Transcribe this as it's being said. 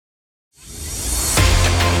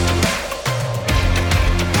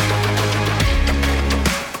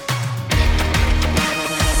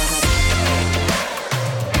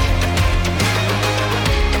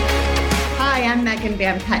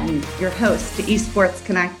Holden, your host to Esports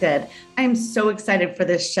Connected. I am so excited for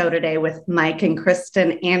this show today with Mike and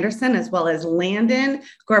Kristen Anderson, as well as Landon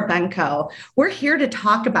Gorbenko. We're here to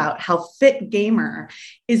talk about how Fit Gamer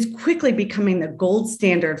is quickly becoming the gold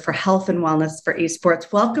standard for health and wellness for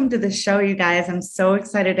esports. Welcome to the show, you guys. I'm so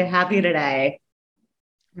excited to have you today.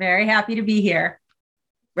 Very happy to be here.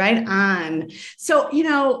 Right on. So,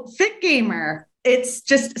 Fit Gamer, it's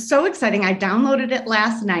just so exciting. I downloaded it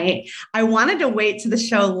last night. I wanted to wait to the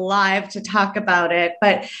show live to talk about it.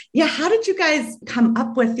 But yeah, how did you guys come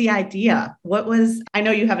up with the idea? I know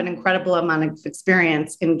you have an incredible amount of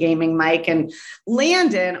experience in gaming, Mike, and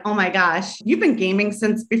Landon. Oh my gosh, you've been gaming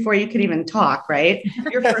since before you could even talk, right?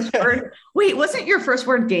 Your first word. Wait, wasn't your first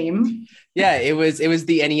word game? Yeah, it was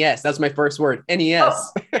the NES. That's my first word,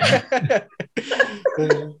 NES.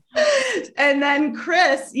 Oh. And then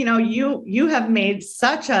Chris, you have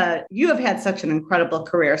had such an incredible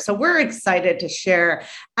career. So we're excited to share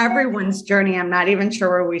everyone's journey. I'm not even sure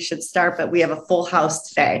where we should start, but we have a full house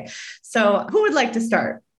today. So who would like to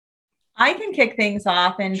start? I can kick things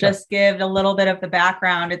off and just give a little bit of the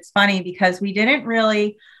background. It's funny because we didn't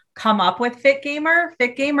really come up with Fit Gamer.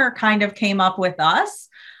 Fit Gamer kind of came up with us.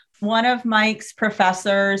 One of Mike's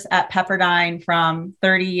professors at Pepperdine from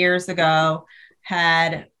 30 years ago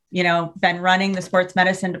had been running the sports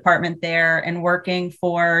medicine department there and working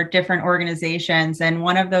for different organizations. And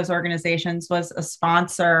one of those organizations was a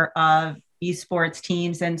sponsor of esports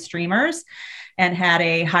teams and streamers and had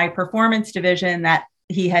a high performance division that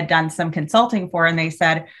he had done some consulting for. And they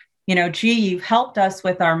said, gee, you've helped us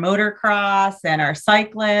with our motocross and our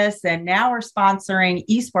cyclists, and now we're sponsoring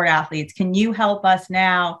esport athletes. Can you help us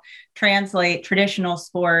now translate traditional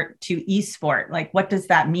sport to esport? Like, what does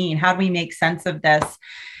that mean? How do we make sense of this?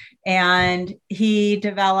 And he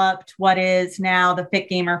developed what is now the Fit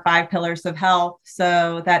Gamer 5 Pillars of Health,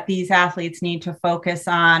 so that these athletes need to focus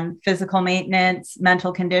on physical maintenance,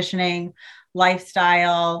 mental conditioning,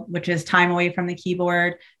 lifestyle, which is time away from the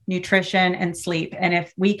keyboard, nutrition, and sleep. And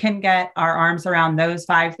if we can get our arms around those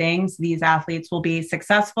 5 things, these athletes will be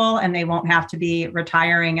successful and they won't have to be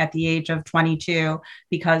retiring at the age of 22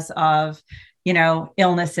 because of,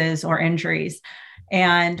 illnesses or injuries.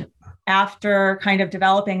 And after kind of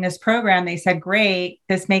developing this program, they said, great,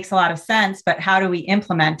 this makes a lot of sense, but how do we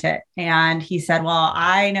implement it? And he said, well,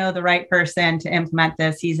 I know the right person to implement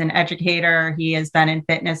this. He's an educator. He has been in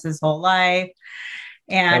fitness his whole life.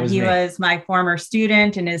 And he was my former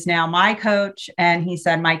student and is now my coach. And he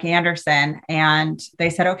said, Mike Anderson. And they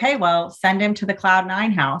said, okay, well, send him to the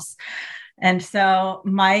Cloud9 house. And so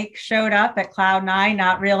Mike showed up at Cloud9,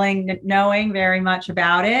 not really knowing very much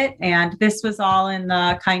about it. And this was all in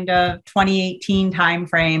the kind of 2018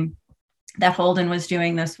 timeframe that Holden was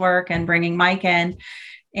doing this work and bringing Mike in.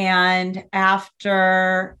 And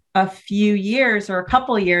after a few years or a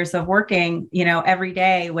couple of years of working, every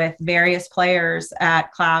day with various players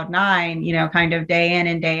at Cloud9, kind of day in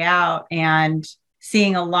and day out, and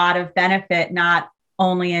seeing a lot of benefit, not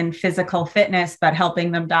only in physical fitness, but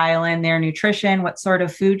helping them dial in their nutrition. What sort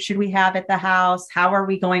of food should we have at the house? How are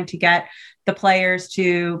we going to get the players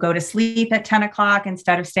to go to sleep at 10 o'clock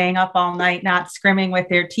instead of staying up all night, not scrimming with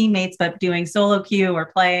their teammates, but doing solo queue or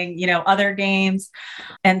playing, other games.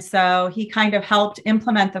 And so he kind of helped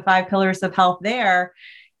implement the 5 pillars of health there.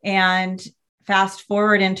 And fast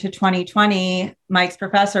forward into 2020, Mike's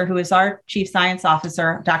professor, who is our chief science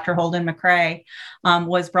officer, Dr. Holden McRae,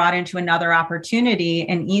 was brought into another opportunity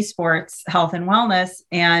in esports health and wellness.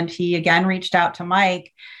 And he again reached out to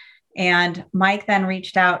Mike. And Mike then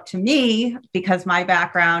reached out to me because my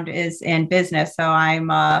background is in business. So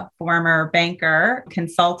I'm a former banker,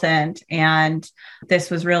 consultant, and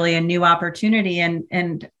this was really a new opportunity.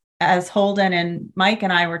 And as Holden and Mike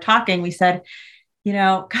and I were talking, we said,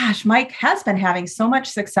 gosh, Mike has been having so much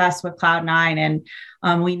success with Cloud9.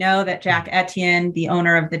 And we know that Jack Etienne, the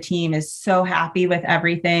owner of the team, is so happy with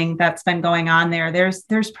everything that's been going on there.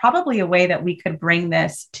 There's probably a way that we could bring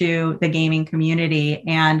this to the gaming community.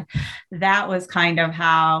 And that was kind of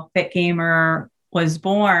how Fit Gamer was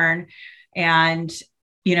born. And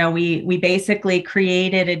we basically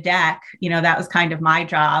created a deck, that was kind of my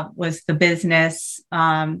job, was the business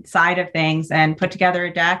side of things, and put together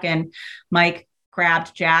a deck. And Mike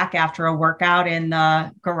grabbed Jack after a workout in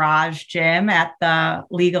the garage gym at the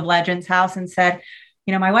League of Legends house and said,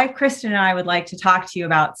 my wife, Kristen, and I would like to talk to you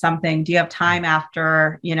about something. Do you have time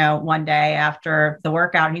after, one day after the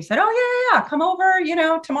workout? And he said, oh yeah, come over,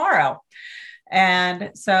 tomorrow.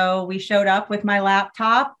 And so we showed up with my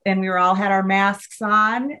laptop and we had our masks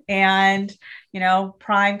on and,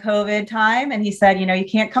 prime COVID time. And he said, you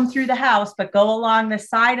can't come through the house, but go along the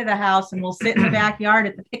side of the house and we'll sit in the backyard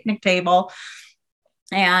at the picnic table.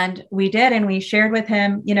 And we did, and we shared with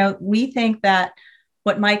him, we think that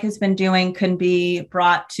what Mike has been doing can be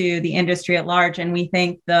brought to the industry at large. And we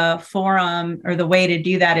think the forum or the way to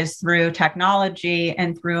do that is through technology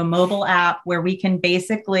and through a mobile app where we can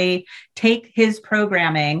basically take his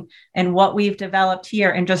programming and what we've developed here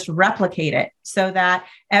and just replicate it so that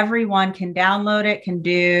everyone can download it, can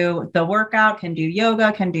do the workout, can do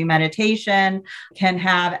yoga, can do meditation, can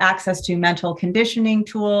have access to mental conditioning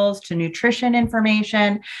tools, to nutrition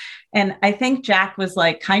information. And I think Jack was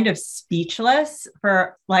like kind of speechless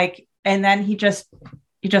for like, and then he just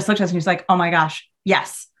looked at us and he's like, oh my gosh,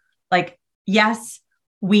 yes. Like, yes,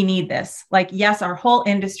 we need this. Like, yes, our whole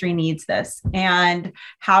industry needs this. And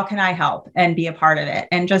how can I help and be a part of it?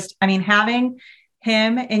 And just, having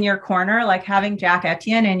him in your corner, like having Jack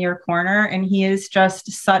Etienne in your corner, and he is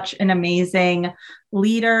just such an amazing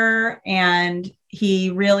leader, and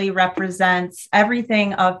he really represents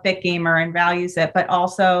everything of Fit Gamer and values it, but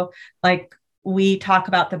also like we talk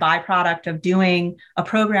about the byproduct of doing a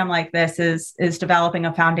program like this is developing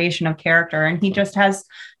a foundation of character. And he just has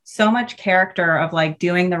so much character of like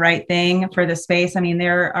doing the right thing for the space.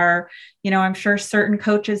 There are, I'm sure certain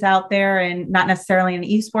coaches out there, and not necessarily in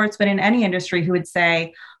esports, but in any industry, who would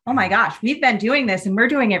say, oh my gosh, we've been doing this and we're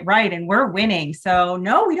doing it right and we're winning. So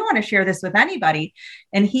no, we don't want to share this with anybody.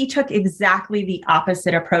 And he took exactly the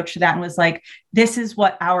opposite approach to that and was like, this is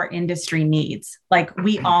what our industry needs. Like,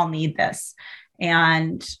 we all need this.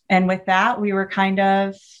 And with that, we were kind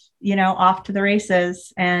of, off to the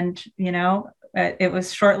races. And, it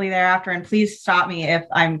was shortly thereafter, and please stop me if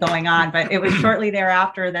I'm going on, but it was shortly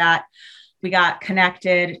thereafter that we got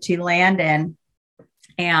connected to Landon.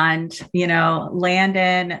 And,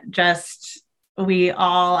 Landon we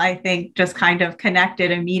all, I think, just kind of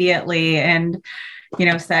connected immediately and,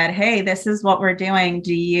 said, hey, this is what we're doing.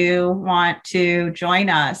 Do you want to join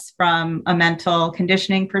us from a mental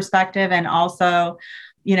conditioning perspective, and also,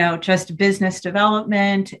 just business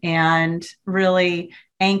development and really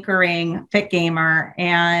anchoring Fit Gamer?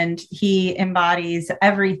 And he embodies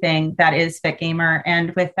everything that is Fit Gamer.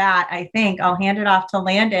 And with that, I think I'll hand it off to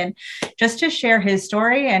Landon just to share his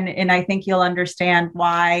story. And I think you'll understand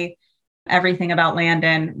why everything about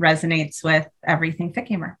Landon resonates with everything Fit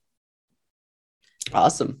Gamer.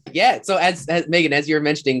 Awesome. Yeah. So as Megan, as you were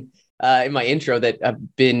mentioning in my intro, that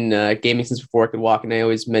I've been gaming since before I could walk. And I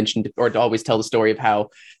always mentioned, or always tell the story of how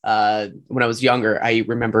when I was younger, I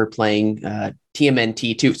remember playing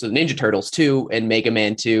TMNT 2, so Ninja Turtles 2 and Mega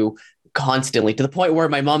Man 2 constantly, to the point where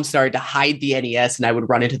my mom started to hide the NES and I would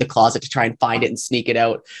run into the closet to try and find it and sneak it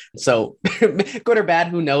out. So good or bad,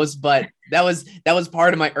 who knows? But that was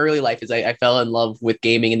part of my early life, is I fell in love with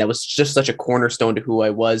gaming, and that was just such a cornerstone to who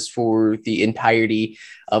I was for the entirety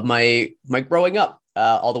of my growing up.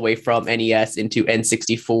 All the way from NES into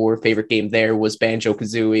N64. Favorite game there was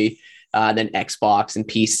Banjo-Kazooie, then Xbox and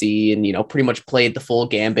PC, and, pretty much played the full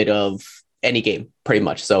gambit of any game, pretty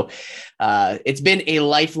much. So it's been a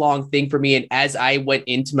lifelong thing for me. And as I went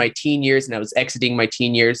into my teen years and I was exiting my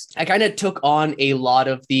teen years, I kind of took on a lot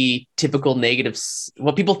of the typical negatives,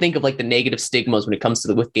 what people think of like the negative stigmas when it comes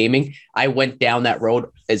to with gaming. I went down that road,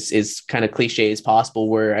 as kind of cliche as possible,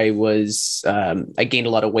 where I gained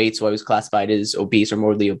a lot of weight. So I was classified as obese or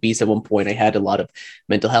morbidly obese at one point. I had a lot of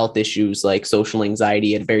mental health issues like social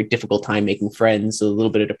anxiety, had a very difficult time making friends, a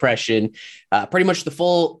little bit of depression, pretty much the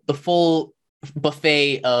full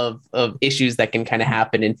buffet of issues that can kind of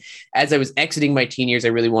happen. And as I was exiting my teen years, I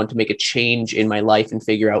really wanted to make a change in my life and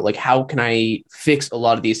figure out like, how can I fix a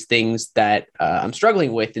lot of these things that I'm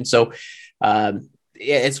struggling with? And so,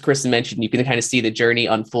 as Kristen mentioned, you can kind of see the journey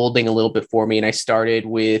unfolding a little bit for me. And I started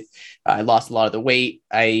with, I lost a lot of the weight.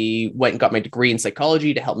 I went and got my degree in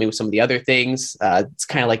psychology to help me with some of the other things. It's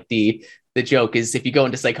kind of like the joke is, if you go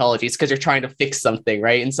into psychology, it's because you're trying to fix something,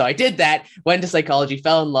 right? And so I did that, went to psychology,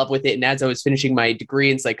 fell in love with it. And as I was finishing my degree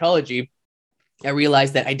in psychology, I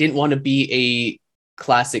realized that I didn't want to be a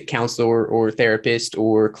classic counselor or therapist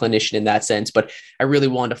or clinician in that sense, but I really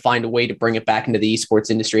wanted to find a way to bring it back into the esports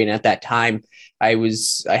industry. And at that time, I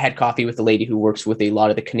had coffee with a lady who works with a lot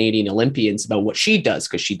of the Canadian Olympians about what she does,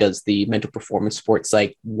 because she does the mental performance sports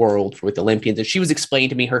psych world with Olympians. And she was explaining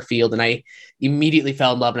to me her field, and I immediately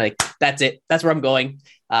fell in love, and that's it. That's where I'm going.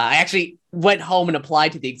 I actually went home and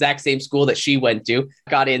applied to the exact same school that she went to,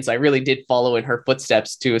 got in. So I really did follow in her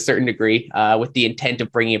footsteps to a certain degree, with the intent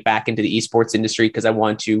of bringing it back into the esports industry, because I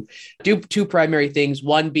want to do two primary things.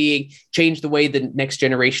 One being change the way the next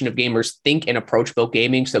generation of gamers think and approach about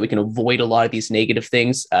gaming so that we can avoid a lot of these negative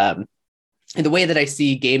things. And the way that I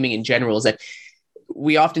see gaming in general is that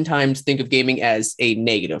we oftentimes think of gaming as a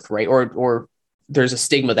negative, right? Or there's a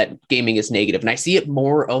stigma that gaming is negative. And I see it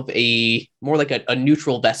more like a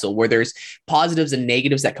neutral vessel where there's positives and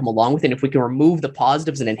negatives that come along with it. And if we can remove the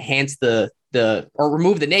positives and enhance or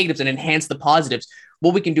remove the negatives and enhance the positives,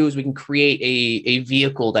 what we can do is we can create a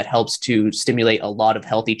vehicle that helps to stimulate a lot of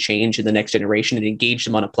healthy change in the next generation and engage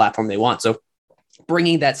them on a platform they want. So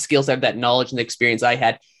bringing that skill set, that knowledge and the experience I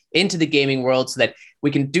had into the gaming world so that we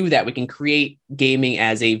can do that. We can create gaming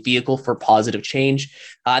as a vehicle for positive change.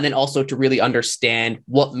 And then also to really understand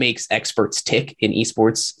what makes experts tick in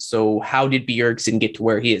esports. So how did Bjergsen get to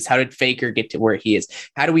where he is? How did Faker get to where he is?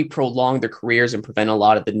 How do we prolong their careers and prevent a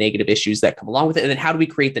lot of the negative issues that come along with it? And then how do we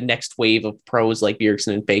create the next wave of pros like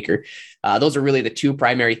Bjergsen and Faker? Those are really the two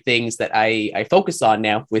primary things that I focus on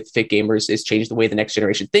now with Fit Gamers, is change the way the next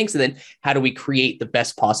generation thinks. And then how do we create the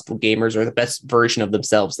best possible gamers or the best version of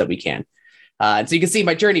themselves that we can? And so you can see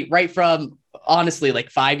my journey right from honestly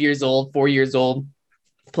like 5 years old, 4 years old,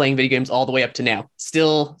 playing video games all the way up to now.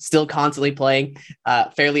 Still constantly playing,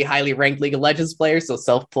 fairly highly ranked League of Legends player. So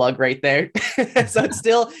self-plug right there. So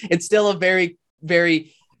it's still a very,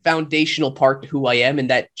 very foundational part to who I am.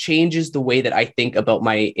 And that changes the way that I think about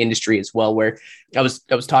my industry as well, where I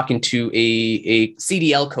was talking to a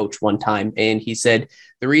CDL coach one time, and he said,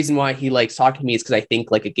 the reason why he likes talking to me is because I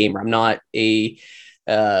think like a gamer. I'm not a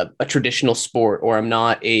traditional sport, or I'm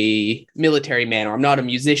not a military man, or I'm not a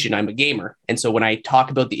musician. I'm a gamer. And so when I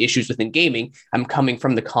talk about the issues within gaming, I'm coming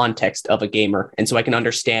from the context of a gamer. And so I can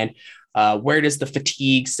understand where does the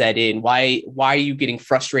fatigue set in? Why are you getting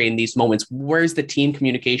frustrated in these moments? Where's the team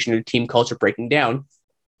communication or team culture breaking down?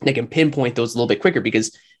 And I can pinpoint those a little bit quicker because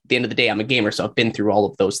at the end of the day, I'm a gamer. So I've been through all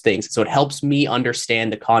of those things. So it helps me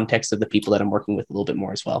understand the context of the people that I'm working with a little bit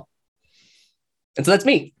more as well. And so that's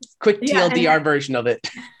me. Quick TLDR version of it.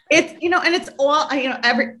 It's, and it's all,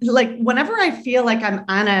 whenever I feel like I'm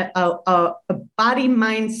on a body,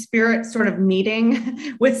 mind, spirit sort of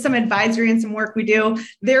meeting with some advisory and some work we do,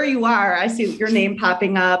 there you are. I see your name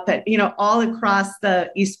popping up at, all across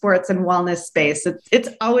the esports and wellness space. It's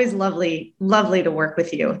always lovely to work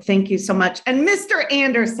with you. Thank you so much. And Mr.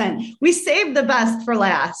 Anderson, we saved the best for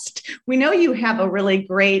last. We know you have a really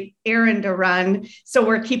great errand to run, so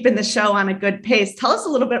we're keeping the show on a good pace. Tell us a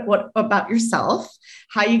little bit about yourself,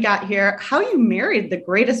 how you got here, how you married the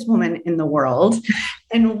greatest woman in the world,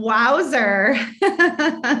 and wowzer,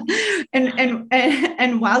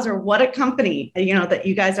 and wowzer, what a company, that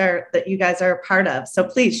you guys are a part of. So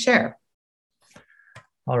please share.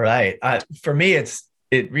 All right. For me,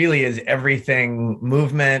 it really is everything: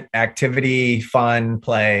 movement, activity, fun,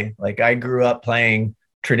 play. Like, I grew up playing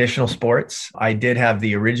traditional sports. I did have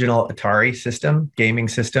the original Atari system, gaming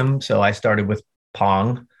system. So I started with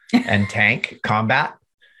Pong and Tank Combat.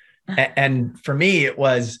 And for me, it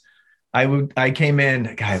was, I came in,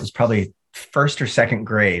 it was probably first or second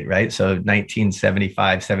grade, right? So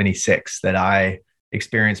 1975, 76 that I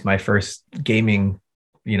experienced my first gaming,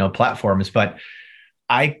 platforms, but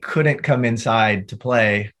I couldn't come inside to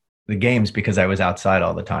play the games because I was outside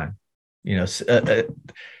all the time,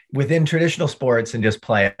 within traditional sports and just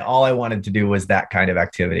play. All I wanted to do was that kind of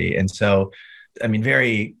activity. And so,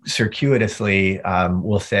 very circuitously,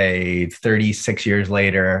 we'll say 36 years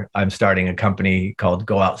later, I'm starting a company called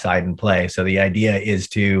Go Outside and Play. So the idea is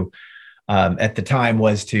to, at the time,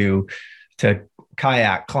 was to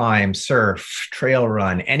kayak, climb, surf, trail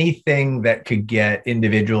run, anything that could get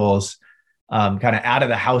individuals kind of out of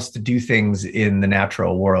the house to do things in the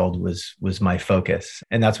natural world was my focus.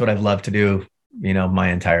 And that's what I've loved to do,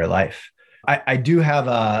 my entire life. I do have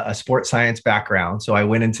a sports science background. So I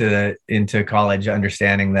went into college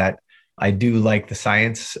understanding that I do like the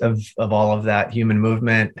science of all of that human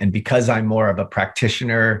movement. And because I'm more of a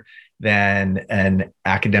practitioner than an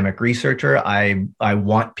academic researcher, I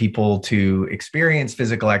want people to experience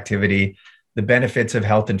physical activity, the benefits of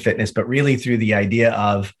health and fitness, but really through the idea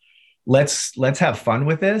of let's have fun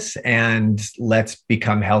with this and let's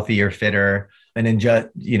become healthier, fitter, and then just,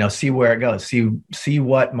 see where it goes. See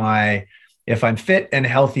what if I'm fit and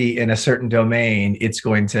healthy in a certain domain, it's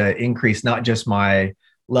going to increase not just my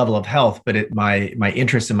level of health, but my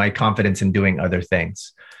interest and my confidence in doing other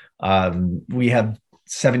things. We have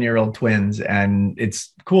 7-year-old twins, and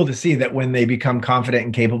it's cool to see that when they become confident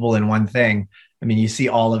and capable in one thing, you see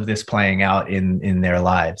all of this playing out in their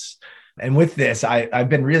lives. And with this, I've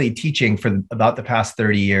been really teaching for about the past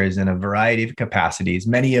 30 years in a variety of capacities,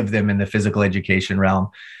 many of them in the physical education realm,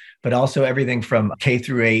 but also everything from K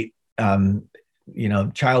through 8,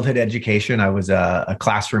 childhood education. I was a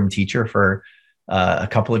classroom teacher for a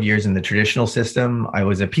couple of years in the traditional system. I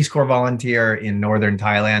was a Peace Corps volunteer in northern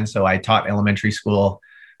Thailand. So I taught elementary school,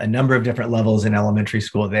 a number of different levels in elementary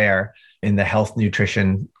school there. in the health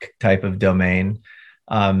nutrition type of domain.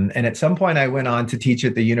 And at some point, I went on to teach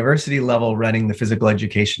at the university level, running the physical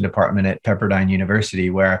education department at Pepperdine University,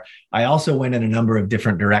 where I also went in a number of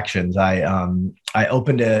different directions. I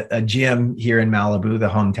opened a gym here in Malibu, the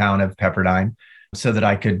hometown of Pepperdine, so that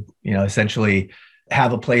I could, essentially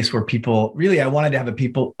have a place where people I wanted to have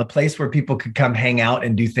a place where people could come hang out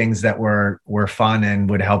and do things that were fun and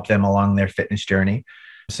would help them along their fitness journey.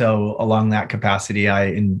 So along that capacity,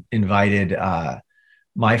 I invited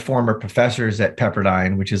my former professors at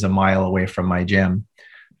Pepperdine, which is a mile away from my gym,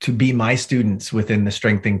 to be my students within the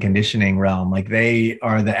strength and conditioning realm. Like, they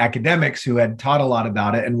are the academics who had taught a lot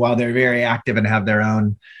about it. And while they're very active and have their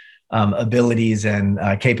own abilities and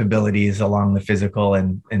capabilities along the physical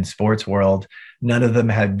and sports world, none of them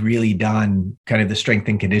had really done kind of the strength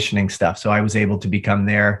and conditioning stuff. So I was able to become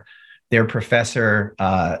their professor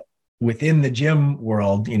within the gym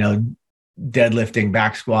world, deadlifting,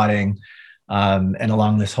 back squatting, and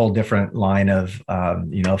along this whole different line of,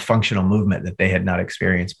 functional movement that they had not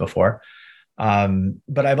experienced before.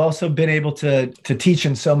 But I've also been able to teach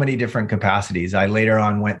in so many different capacities. I later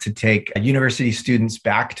on went to take university students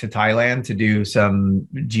back to Thailand to do some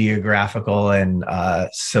geographical and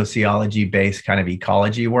sociology-based kind of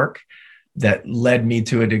ecology work that led me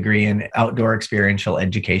to a degree in outdoor experiential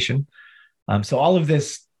education. So all of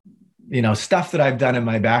this, stuff that I've done in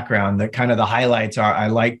my background, that kind of the highlights are, I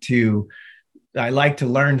like to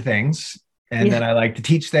learn things. And then I like to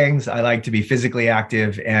teach things. I like to be physically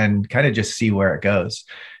active and kind of just see where it goes.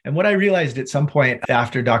 And what I realized at some point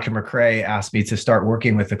after Dr. McRae asked me to start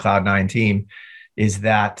working with the Cloud9 team is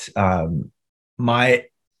that my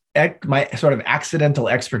sort of accidental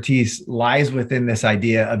expertise lies within this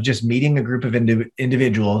idea of just meeting a group of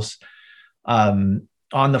individuals on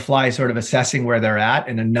the fly, sort of assessing where they're at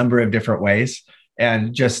in a number of different ways,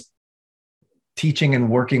 and just teaching and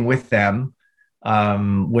working with them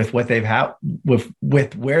with what they've had, with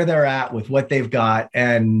where they're at, with what they've got,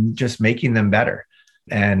 and just making them better.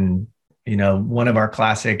 And, one of our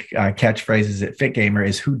classic catchphrases at FitGamer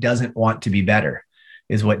is, "Who doesn't want to be better?"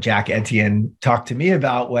 is what Jack Etienne talked to me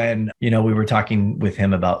about when, we were talking with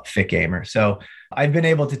him about FitGamer. So I've been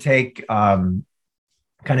able to take kind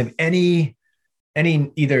of any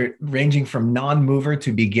either ranging from non-mover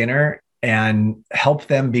to beginner and help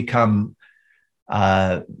them become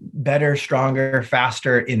better, stronger,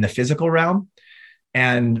 faster in the physical realm.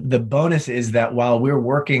 And the bonus is that while we're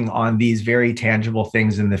working on these very tangible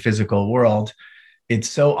things in the physical world, it's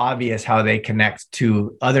so obvious how they connect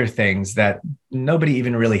to other things that nobody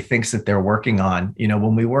even really thinks that they're working on.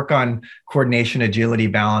 When we work on coordination, agility,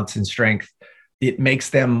 balance, and strength, it makes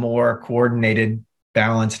them more coordinated,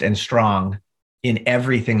 balanced, and strong in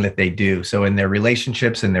everything that they do. So in their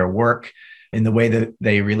relationships, in their work, in the way that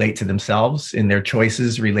they relate to themselves, in their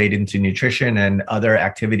choices related to nutrition and other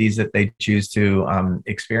activities that they choose to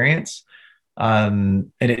experience.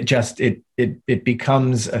 And it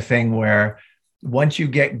becomes a thing where once you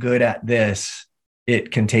get good at this,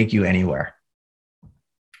 it can take you anywhere.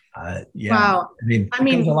 Wow. I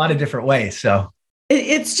mean, a lot of different ways. So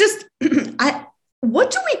it's just,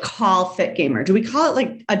 what do we call FitGamer? Do we call it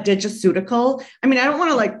like a digiceutical? I mean, I don't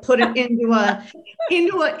want to like put it into a,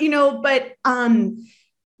 but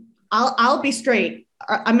I'll be straight.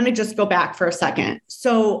 I'm going to just go back for a second.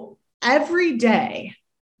 So every day,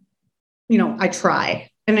 I try,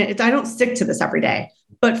 and I don't stick to this every day,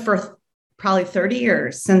 but for probably 30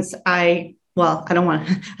 years since I don't want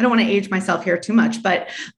to age myself here too much, but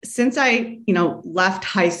since I, left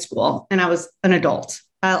high school and I was an adult,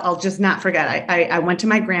 I'll just not forget. I went to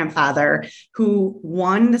my grandfather who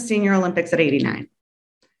won the Senior Olympics at 89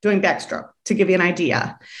 doing backstroke, to give you an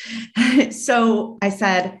idea. So I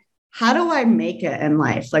said, how do I make it in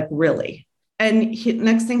life? Like, really? And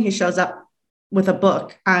next thing he shows up with a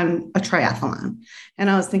book on a triathlon. And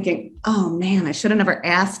I was thinking, oh man, I should have never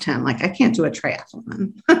asked him. Like, I can't do a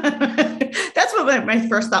triathlon. That's what my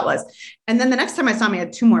first thought was. And then the next time I saw him, he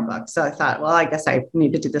had 2 more books. So I thought, well, I guess I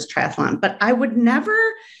need to do this triathlon, but I would never,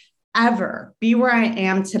 ever be where I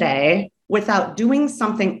am today without doing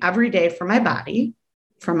something every day for my body,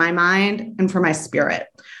 for my mind, and for my spirit.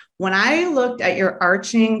 When I looked at your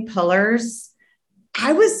arching pillars,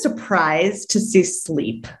 I was surprised to see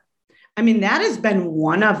sleep. I mean, that has been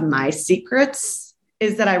one of my secrets,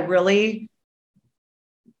 is that I really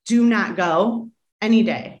do not go any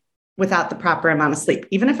day without the proper amount of sleep,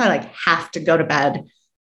 even if I have to go to bed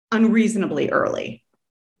unreasonably early.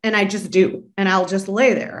 And I just do. And I'll just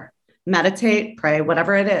lay there, meditate, pray,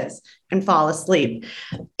 whatever it is, and fall asleep.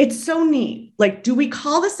 It's so neat. Like, what do we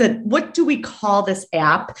call this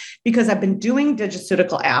app? Because I've been doing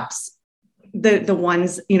digiceutical apps the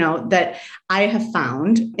ones, that I have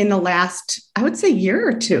found in the last, I would say, year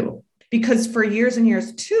or two. Because for years and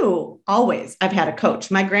years too, always I've had a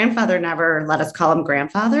coach. My grandfather never let us call him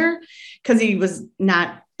grandfather because he was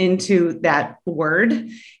not into that word.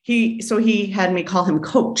 So he had me call him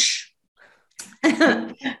coach.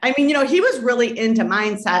 I mean, he was really into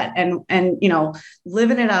mindset and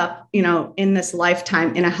living it up, in this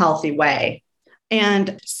lifetime in a healthy way.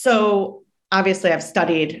 And so obviously I've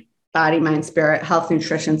studied body, mind, spirit, health,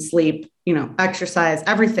 nutrition, sleep, exercise,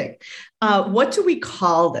 everything. What do we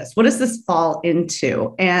call this? What does this fall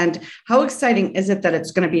into? And how exciting is it that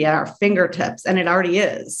it's going to be at our fingertips? And it already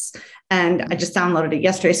is. And I just downloaded it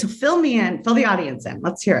yesterday. So fill the audience in.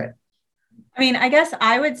 Let's hear it. I mean, I guess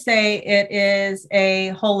I would say it is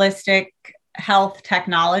a holistic health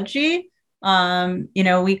technology.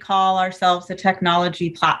 We call ourselves a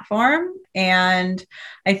technology platform. And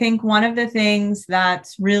I think one of the things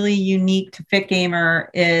that's really unique to FitGamer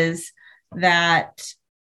is that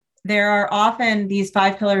there are often these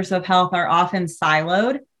 5 pillars of health are often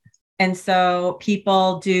siloed. And so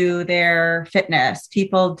people do their fitness,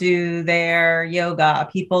 people do their yoga,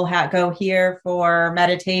 people go here for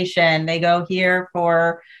meditation, they go here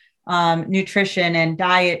for nutrition and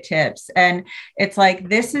diet tips. And it's like,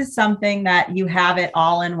 this is something that you have it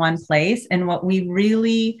all in one place. And what we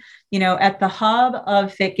really, at the hub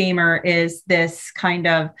of FitGamer is this kind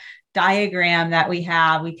of diagram that we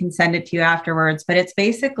have. We can send it to you afterwards, but it's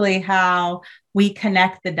basically how we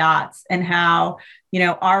connect the dots and how,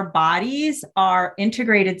 our bodies are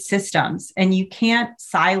integrated systems, and you can't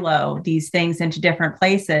silo these things into different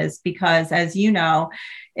places because, as you know,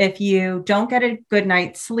 if you don't get a good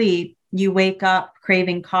night's sleep, you wake up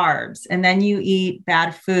craving carbs, and then you eat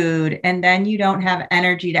bad food, and then you don't have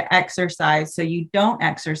energy to exercise. So you don't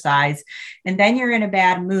exercise, and then you're in a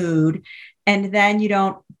bad mood, and then you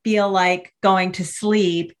don't feel like going to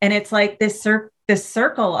sleep. And it's like this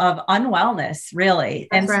circle of unwellness, really.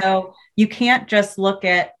 That's right. So you can't just look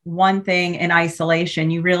at one thing in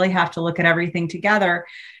isolation. You really have to look at everything together.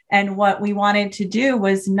 And what we wanted to do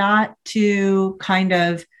was not to kind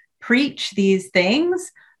of preach these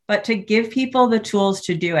things, but to give people the tools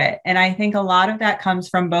to do it. And I think a lot of that comes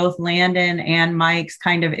from both Landon and Mike's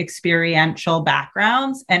kind of experiential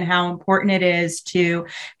backgrounds and how important it is to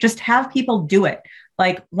just have people do it.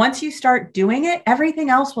 Like once you start doing it, everything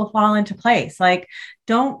else will fall into place. Like,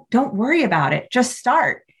 don't worry about it, just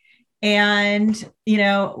start. And,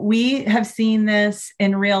 we have seen this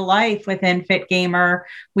in real life within FitGamer.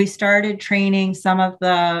 We started training some of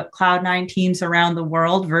the Cloud9 teams around the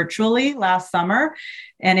world virtually last summer.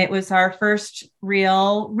 And it was our first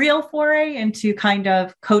real foray into kind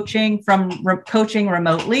of coaching coaching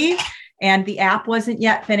remotely. And the app wasn't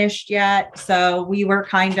yet finished yet. So we were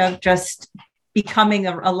kind of just becoming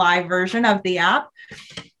a live version of the app.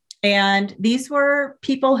 And these were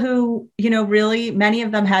people who, really, many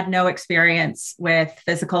of them had no experience with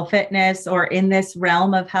physical fitness or in this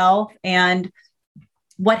realm of health. And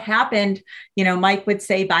what happened, Mike would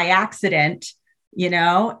say by accident,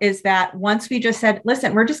 is that once we just said,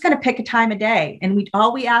 listen, we're just going to pick a time of day. And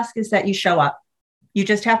all we ask is that you show up. You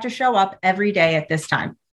just have to show up every day at this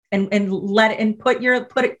time and put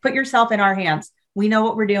yourself in our hands. We know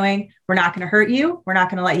what we're doing. We're not going to hurt you. We're not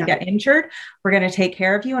going to let you get injured. We're going to take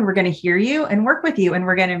care of you, and we're going to hear you and work with you, and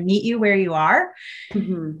we're going to meet you where you are.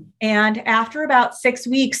 Mm-hmm. And after about 6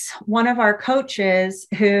 weeks, one of our coaches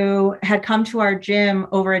who had come to our gym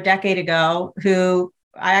over a decade ago, who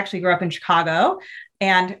I actually grew up in Chicago.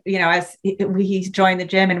 And, as he joined the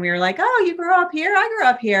gym and we were like, oh, you grew up here? I grew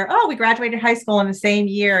up here. Oh, we graduated high school in the same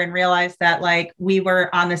year and realized that like we were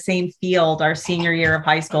on the same field our senior year of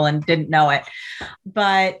high school and didn't know it.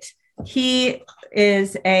 But he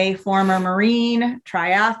is a former Marine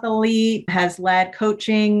triathlete, has led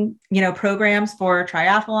coaching, programs for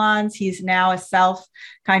triathlons. He's now a self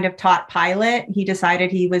kind of taught pilot. He decided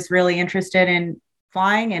he was really interested in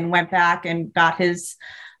flying and went back and got his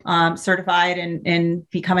certified in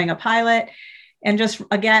becoming a pilot, and just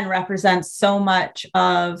again represents so much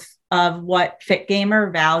of what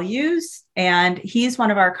FitGamer values. And he's one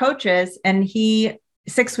of our coaches, and he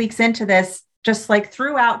 6 weeks into this just like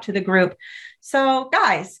threw out to the group, so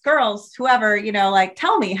guys, girls, whoever, like,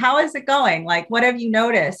 tell me, how is it going? Like, what have you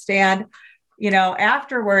noticed? And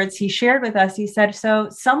afterwards he shared with us, he said, so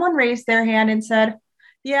someone raised their hand and said,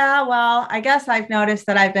 yeah, well, I guess I've noticed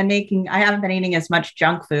that I haven't been eating as much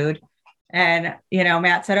junk food. And,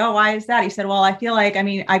 Matt said, oh, why is that? He said, well, I feel like,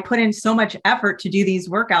 I put in so much effort to do these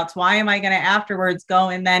workouts. Why am I going to afterwards go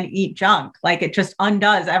and then eat junk? Like it just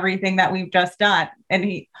undoes everything that we've just done. And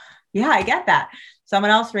I get that.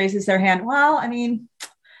 Someone else raises their hand. Well,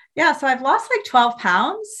 Yeah. So I've lost like 12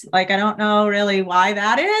 pounds. Like, I don't know really why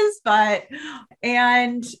that is,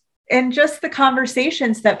 and just the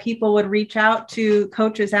conversations that people would reach out to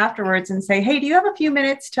coaches afterwards and say, hey, do you have a few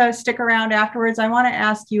minutes to stick around afterwards? I want to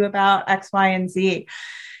ask you about X, Y, and Z.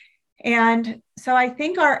 And so I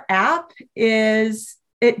think our app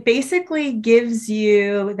it basically gives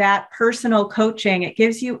you that personal coaching. It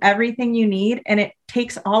gives you everything you need, and it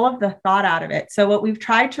takes all of the thought out of it. So what we've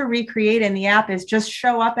tried to recreate in the app is just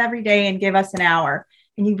show up every day and give us an hour.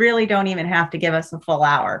 And you really don't even have to give us a full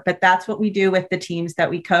hour, but that's what we do with the teams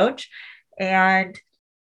that we coach. And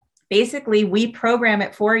basically we program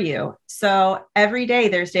it for you. So every day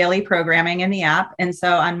there's daily programming in the app. And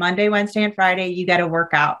so on Monday, Wednesday, and Friday, you get a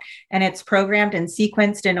workout, and it's programmed and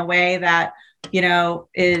sequenced in a way that,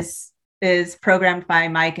 is programmed by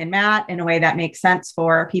Mike and Matt in a way that makes sense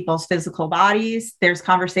for people's physical bodies. There's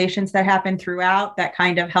conversations that happen throughout that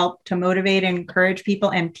kind of help to motivate and encourage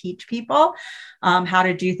people and teach people how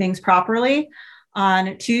to do things properly.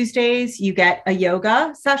 On Tuesdays, you get a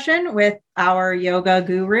yoga session with our yoga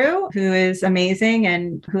guru, who is amazing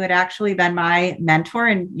and who had actually been my mentor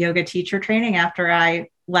in yoga teacher training after I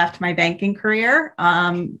left my banking career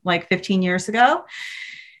like 15 years ago.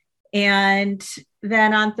 And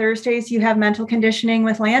then on Thursdays, you have mental conditioning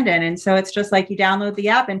with Landon. And so it's just like you download the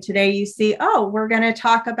app, and today you see, oh, we're going to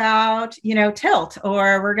talk about, tilt,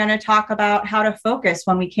 or we're going to talk about how to focus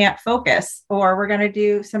when we can't focus, or we're going to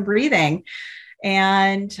do some breathing.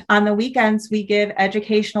 And on the weekends, we give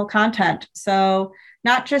educational content. So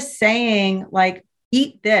not just saying like,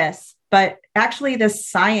 eat this, but actually the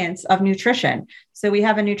science of nutrition. So we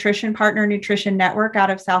have a nutrition partner, Nutrition Network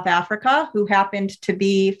out of South Africa, who happened to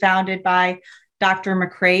be founded by Dr.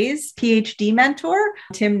 McRae's PhD mentor,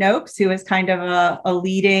 Tim Noakes, who is kind of a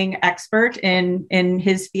leading expert in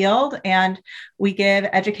his field. And we give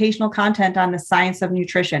educational content on the science of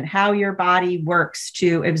nutrition, how your body works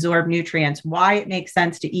to absorb nutrients, why it makes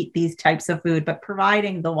sense to eat these types of food, but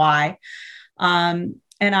providing the why.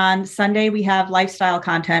 And on Sunday, we have lifestyle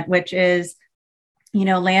content, which is,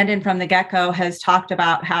 Landon from the get-go has talked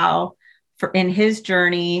about how in his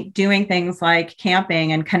journey, doing things like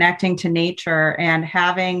camping and connecting to nature and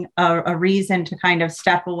having a reason to kind of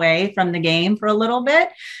step away from the game for a little bit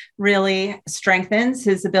really strengthens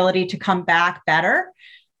his ability to come back better.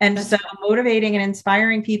 And so motivating and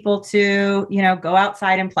inspiring people to, go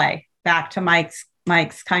outside and play. Back to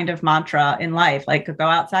Mike's kind of mantra in life, like go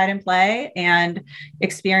outside and play and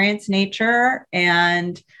experience nature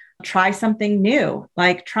and try something new.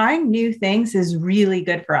 Like trying new things is really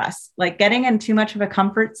good for us. Like getting in too much of a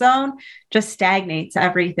comfort zone just stagnates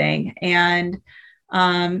everything. And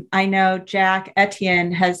I know Jack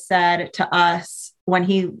Etienne has said to us when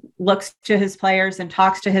he looks to his players and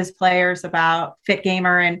talks to his players about Fit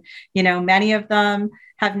Gamer, and, many of them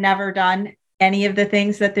have never done any of the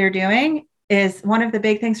things that they're doing, is one of the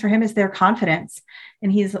big things for him is their confidence.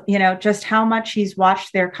 And he's, just how much he's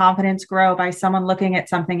watched their confidence grow by someone looking at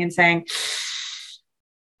something and saying,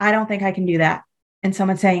 I don't think I can do that. And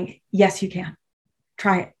someone saying, yes, you can.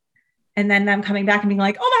 Try it. And then them coming back and being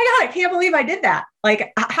like, oh my God, I can't believe I did that.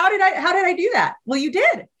 Like, how did I do that? Well, you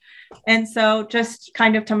did. And so just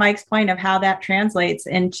kind of to Mike's point of how that translates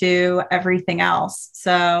into everything else.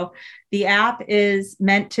 So the app is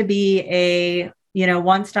meant to be a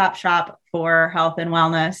one-stop shop for health and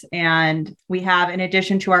wellness. And we have, in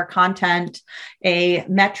addition to our content, a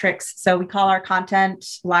metrics. So we call our content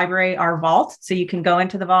library our vault. So you can go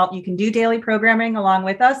into the vault, you can do daily programming along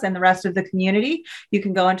with us and the rest of the community. You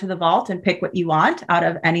can go into the vault and pick what you want out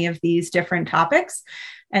of any of these different topics.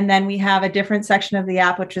 And then we have a different section of the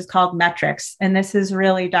app, which is called metrics. And this is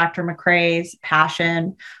really Dr. McRae's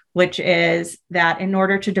passion, which is that in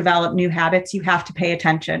order to develop new habits, you have to pay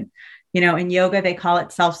attention. In yoga, they call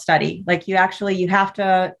it self-study. Like you have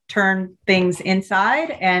to turn things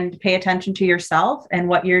inside and pay attention to yourself and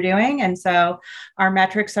what you're doing. And so our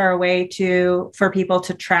metrics are a way for people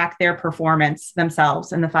to track their performance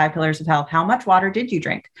themselves in the 5 pillars of health. How much water did you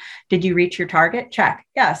drink? Did you reach your target? Check.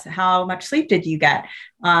 Yes. How much sleep did you get?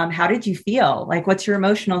 How did you feel? Like, what's your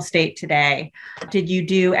emotional state today? Did you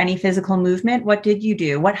do any physical movement? What did you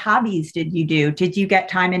do? What hobbies did you do? Did you get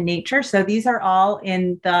time in nature? So these are all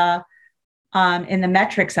in the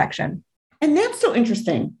metric section. And that's so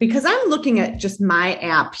interesting because I'm looking at just my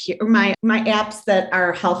app here, or my apps that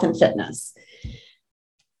are health and fitness.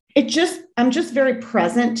 I'm just very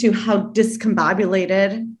present to how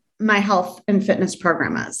discombobulated my health and fitness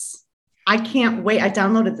program is. I can't wait. I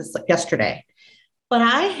downloaded this yesterday, but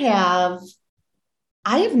I have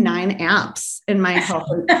 9 apps in my health.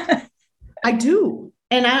 I do.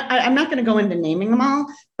 And I'm not going to go into naming them all,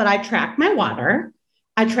 but I track my water.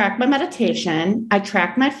 I track my meditation. I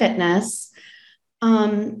track my fitness.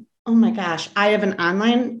 Oh my gosh, I have an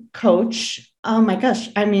online coach. Oh my gosh.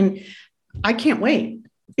 I mean, I can't wait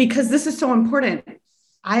because this is so important.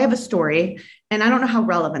 I have a story and I don't know how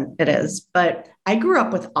relevant it is, but I grew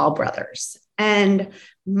up with all brothers and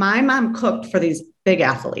my mom cooked for these big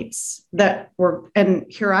athletes that were, and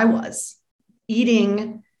here I was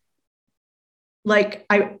eating like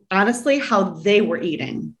I honestly, how they were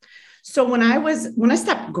eating. So when I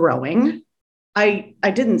stopped growing, I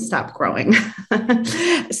didn't stop growing.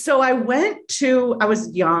 So I was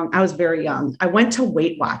young. I was very young. I went to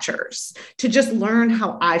Weight Watchers to just learn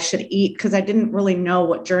how I should eat because I didn't really know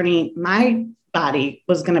what journey my body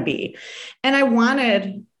was going to be. And I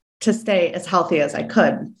wanted to stay as healthy as I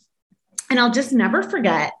could. And I'll just never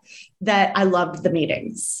forget that I loved the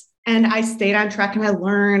meetings. And I stayed on track and I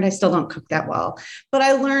learned, I still don't cook that well, but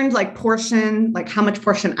I learned like how much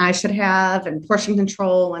portion I should have and portion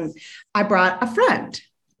control. And I brought a friend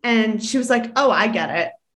and she was like, oh, I get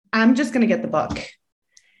it. I'm just going to get the book.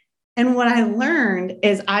 And what I learned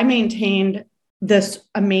is I maintained this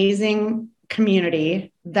amazing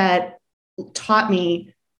community that taught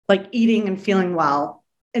me like eating and feeling well.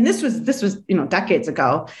 And this was, decades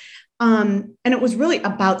ago. And it was really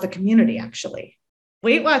about the community, actually.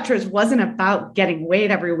 Weight Watchers wasn't about getting weighed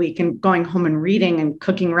every week and going home and reading and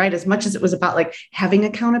cooking right as much as it was about like having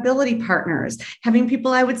accountability partners, having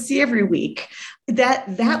people I would see every week.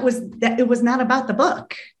 It was not about the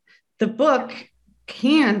book. The book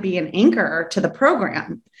can be an anchor to the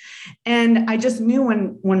program. And I just knew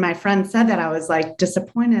when my friend said that, I was like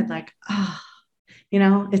disappointed, like,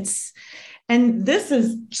 and this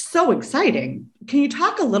is so exciting. Can you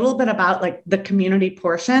talk a little bit about like the community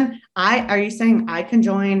portion? Are you saying I can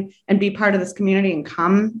join and be part of this community and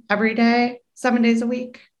come every day, 7 days a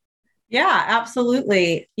week? Yeah,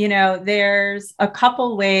 absolutely. There's a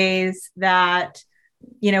couple ways that,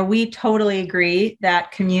 we totally agree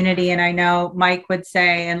that community, and I know Mike would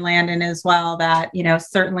say, and Landon as well, that,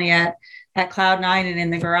 certainly at Cloud9 and in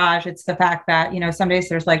the garage, it's the fact that, some days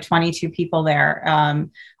there's like 22 people there,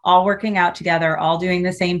 all working out together, all doing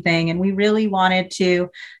the same thing. And we really wanted to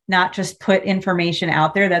not just put information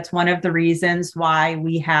out there. That's one of the reasons why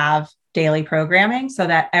we have daily programming, so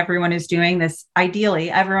that everyone is doing this. Ideally,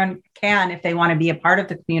 everyone can, if they want to be a part of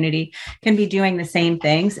the community, can be doing the same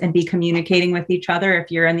things and be communicating with each other.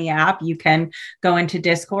 If you're in the app, you can go into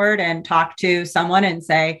Discord and talk to someone and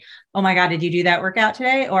say, oh my God, did you do that workout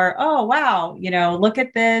today? Or, oh, wow, look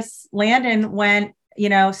at this. Landon went,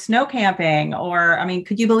 snow camping. Or,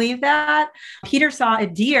 could you believe that? Peter saw a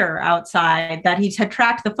deer outside that he had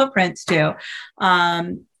tracked the footprints to.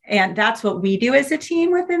 And that's what we do as a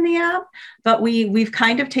team within the app. But we've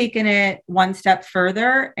kind of taken it one step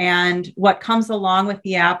further. And what comes along with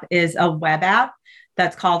the app is a web app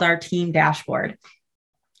that's called our team dashboard.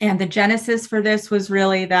 And the genesis for this was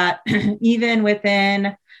really that even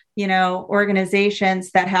within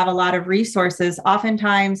organizations that have a lot of resources,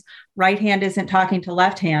 oftentimes right hand isn't talking to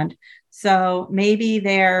left hand. So maybe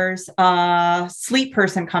there's a sleep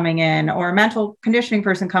person coming in or a mental conditioning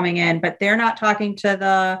person coming in, but they're not talking to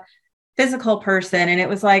the physical person. And it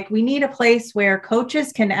was like, we need a place where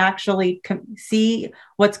coaches can actually see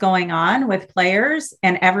what's going on with players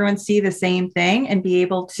and everyone see the same thing and be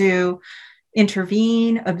able to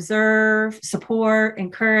intervene, observe, support,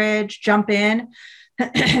 encourage, jump in.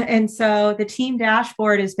 And so the team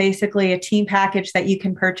dashboard is basically a team package that you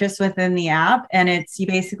can purchase within the app. And you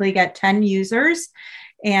basically get 10 users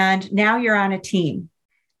and now you're on a team.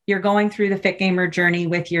 You're going through the Fit Gamer journey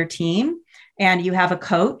with your team and you have a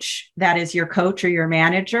coach that is your coach or your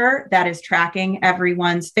manager that is tracking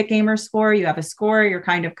everyone's Fit Gamer score. You have a score, you're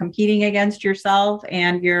kind of competing against yourself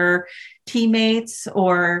and your teammates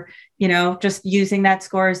or, just using that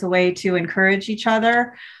score as a way to encourage each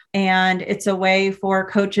other. And it's a way for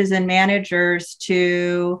coaches and managers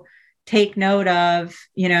to take note of,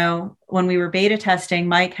 when we were beta testing,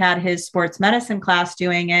 Mike had his sports medicine class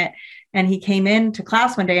doing it. And he came into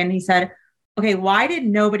class one day and he said, okay, why did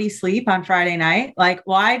nobody sleep on Friday night? Like,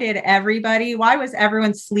 why was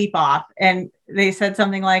everyone sleep off? And they said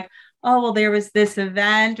something like, oh, well, there was this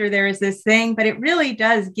event or there was this thing, but it really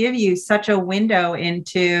does give you such a window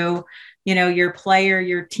into your player,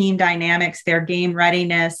 your team dynamics, their game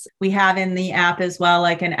readiness. We have in the app as well,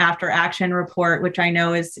 like an after action report, which I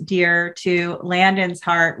know is dear to Landon's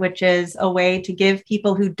heart, which is a way to give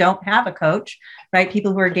people who don't have a coach, right?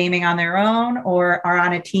 People who are gaming on their own or are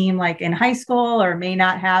on a team like in high school or may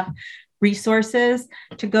not have resources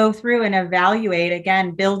to go through and evaluate,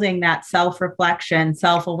 again, building that self-reflection,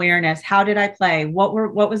 self-awareness. How did I play? What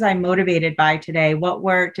was I motivated by today?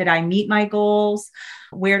 Did I meet my goals?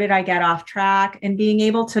 Where did I get off track? And being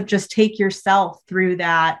able to just take yourself through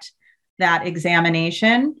that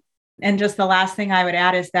examination. And just the last thing I would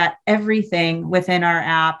add is that everything within our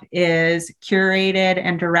app is curated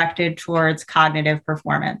and directed towards cognitive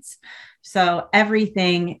performance. So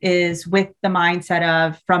everything is with the mindset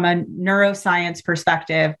of, from a neuroscience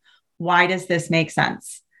perspective, why does this make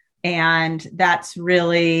sense? And that's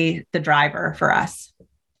really the driver for us.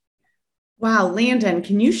 Wow, Landon,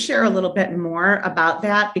 can you share a little bit more about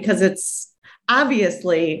that? Because it's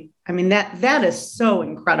obviously, I mean, that is so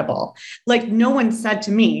incredible. Like, no one said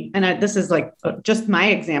to me, and this is like just my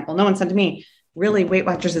example, no one said to me, really, Weight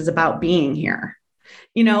Watchers is about being here.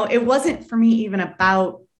 It wasn't for me even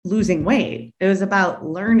about losing weight. It was about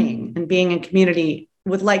learning and being in community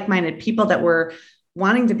with like-minded people that were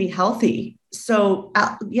wanting to be healthy. So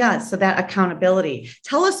so that accountability.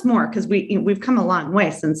 Tell us more, because we've come a long way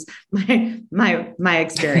since my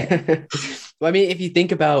experience. Well, I mean, if you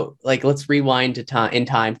think about, like, let's rewind in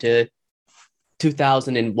time to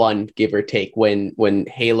 2001, give or take, when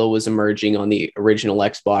Halo was emerging on the original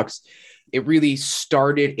Xbox. It really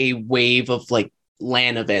started a wave of like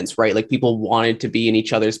LAN events, right? Like, people wanted to be in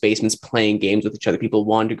each other's basements playing games with each other. People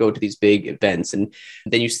wanted to go to these big events. And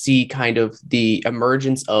then you see kind of the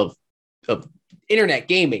emergence of internet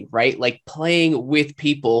gaming, right? Like, playing with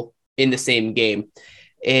people in the same game.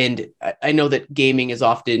 And I know that gaming is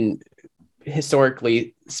often,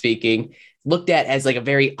 historically speaking, looked at as like a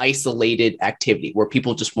very isolated activity where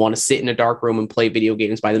people just want to sit in a dark room and play video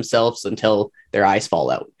games by themselves until their eyes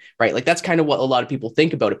fall out. Right? Like, that's kind of what a lot of people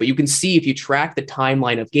think about it. But you can see, if you track the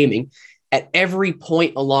timeline of gaming, at every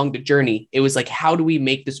point along the journey, it was like, how do we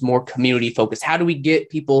make this more community focused? How do we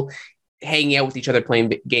get people hanging out with each other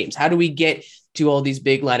playing games? How do we get to all these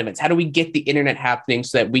big LAN events? How do we get the internet happening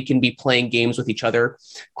so that we can be playing games with each other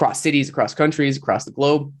across cities, across countries, across the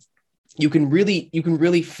globe? You can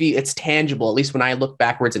really feel it's tangible. At least when I look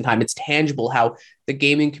backwards in time, it's tangible how the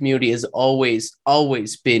gaming community has always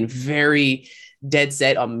been very dead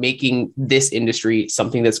set on making this industry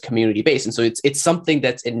something that's community based. And so it's something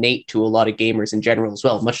that's innate to a lot of gamers in general as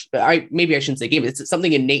well. Maybe I shouldn't say gamers. It's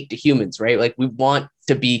something innate to humans, right? Like, we want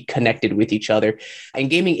to be connected with each other. And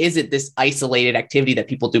gaming isn't this isolated activity that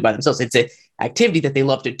people do by themselves. It's an activity that they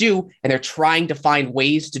love to do, and they're trying to find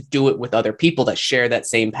ways to do it with other people that share that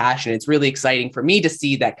same passion. It's really exciting for me to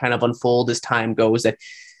see that kind of unfold as time goes, that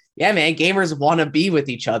yeah, man, gamers want to be with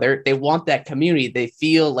each other. They want that community. They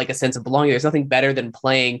feel like a sense of belonging. There's nothing better than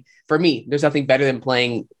playing, for me, there's nothing better than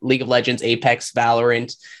playing League of Legends, Apex,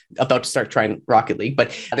 Valorant, about to start trying Rocket League,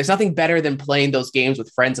 but there's nothing better than playing those games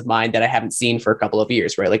with friends of mine that I haven't seen for a couple of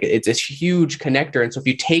years, right? Like, it's this huge connector. And so if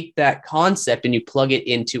you take that concept and you plug it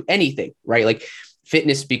into anything, right? Like,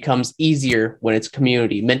 fitness becomes easier when it's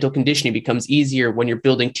community. Mental conditioning becomes easier when you're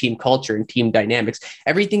building team culture and team dynamics.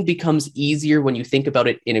 Everything becomes easier when you think about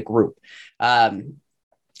it in a group. And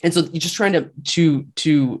so you're just trying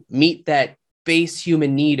to meet that base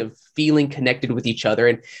human need of feeling connected with each other.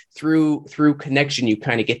 And through connection, you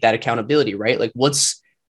kind of get that accountability, right? Like,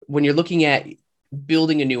 when you're looking at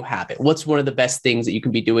building a new habit, what's one of the best things that you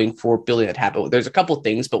can be doing for building that habit? There's a couple of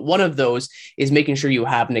things, but one of those is making sure you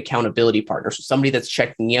have an accountability partner. So somebody that's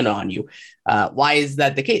checking in on you. Why is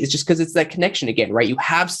that the case? It's just because it's that connection again, right? You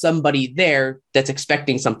have somebody there that's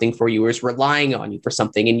expecting something for you, or is relying on you for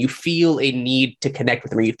something, and you feel a need to connect with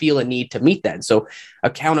them, or you feel a need to meet that. And so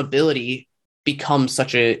accountability becomes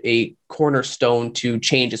such a cornerstone to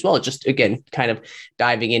change as well. Just, again, kind of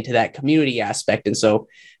diving into that community aspect. And so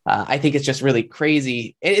I think it's just really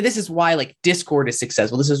crazy. And this is why, like, Discord is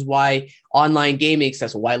successful. This is why online gaming is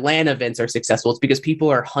successful, why LAN events are successful. It's because people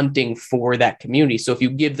are hunting for that community. So if you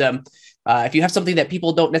give them, if you have something that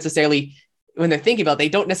people don't necessarily, when they're thinking about, they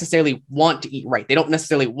don't necessarily want to eat right. They don't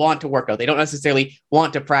necessarily want to work out. They don't necessarily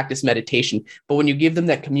want to practice meditation. But when you give them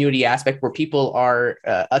that community aspect where people are,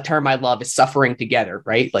 a term I love is suffering together,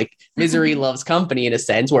 right? Like, misery loves company, in a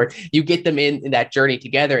sense, where you get them in that journey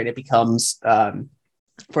together, and it becomes,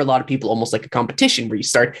 for a lot of people, almost like a competition where you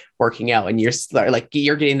start working out and you're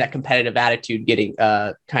getting that competitive attitude getting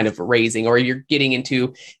kind of raising, or you're getting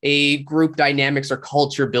into a group dynamics or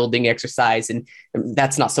culture building exercise. And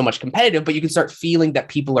that's not so much competitive, but you can start feeling that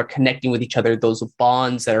people are connecting with each other, those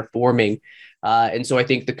bonds that are forming. And so I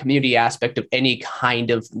think the community aspect of any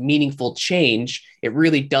kind of meaningful change, it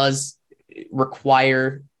really does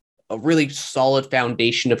require a really solid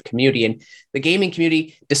foundation of community. And the gaming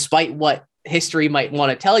community, despite what history might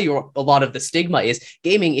want to tell you, a lot of the stigma is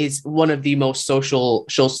gaming is one of the most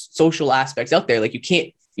social aspects out there. Like you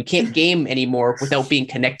can't game anymore without being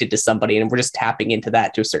connected to somebody. And we're just tapping into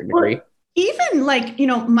that to a certain degree. Well, even like,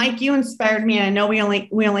 Mike, you inspired me. I know we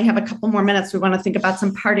only have a couple more minutes. We want to think about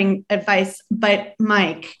some parting advice, but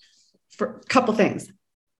Mike, for a couple things,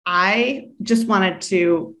 I just wanted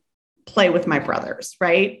to play with my brothers.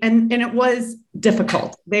 Right. And it was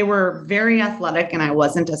difficult. They were very athletic and I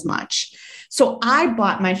wasn't as much. So I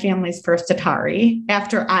bought my family's first Atari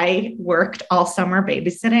after I worked all summer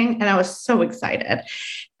babysitting, and I was so excited.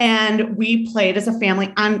 And we played as a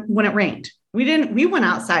family when it rained. We went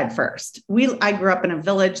outside first. I grew up in a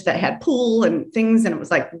village that had pool and things, and it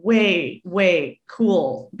was like way, way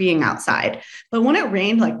cool being outside. But when it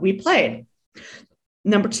rained, like we played.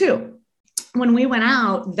 Number two, when we went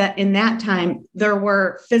out, in that time, there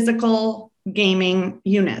were physical gaming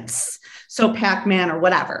units. So Pac-Man or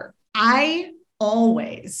whatever. I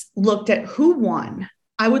always looked at who won.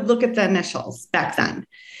 I would look at the initials back then.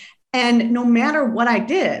 And no matter what I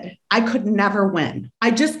did, I could never win.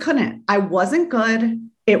 I just couldn't. I wasn't good.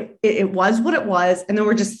 It was what it was. And there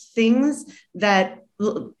were just things that,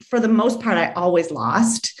 for the most part, I always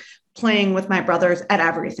lost playing with my brothers at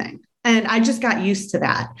everything. And I just got used to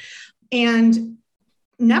that. And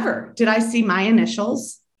never did I see my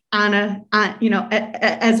initials as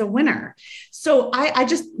a winner. So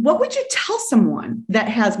what would you tell someone that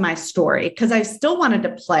has my story? Because I still wanted to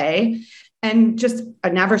play, and I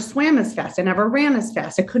never swam as fast. I never ran as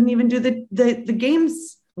fast. I couldn't even do the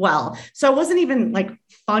games well. So I wasn't even like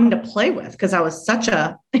fun to play with because I was such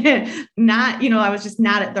a I was just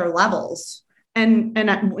not at their levels. And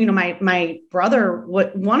my brother,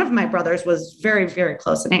 one of my brothers was very, very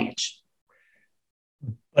close in age.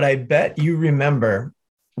 But I bet you remember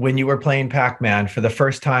when you were playing Pac-Man for the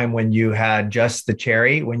first time, when you had just the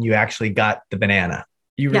cherry, when you actually got the banana.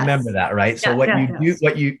 You remember that, right? So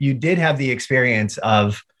you did have the experience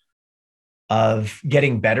of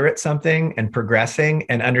getting better at something and progressing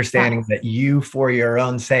and understanding that you, for your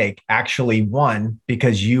own sake, actually won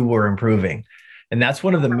because you were improving. And that's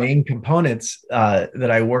one of the main components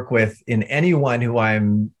that I work with in anyone who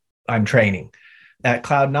I'm training. At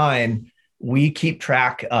Cloud9, we keep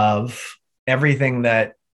track of everything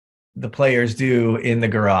that the players do in the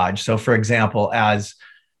garage. So for example, as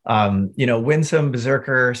Winsome,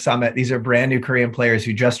 Berserker, Summit, these are brand new Korean players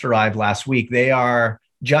who just arrived last week. They are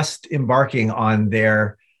just embarking on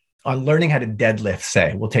learning how to deadlift,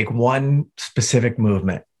 say. We'll take one specific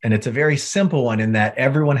movement, and it's a very simple one in that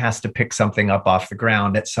everyone has to pick something up off the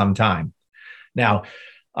ground at some time. Now,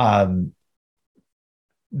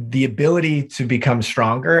 the ability to become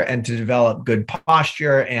stronger and to develop good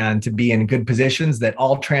posture and to be in good positions that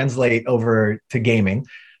all translate over to gaming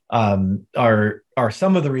are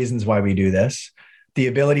some of the reasons why we do this. The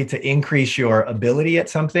ability to increase your ability at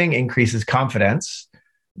something increases confidence.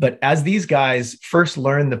 But as these guys first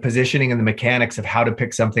learn the positioning and the mechanics of how to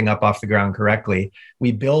pick something up off the ground correctly,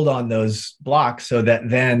 we build on those blocks so that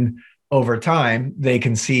then over time, they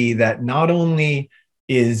can see that not only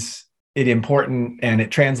is it important and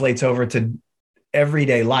it translates over to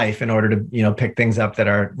everyday life in order to, pick things up that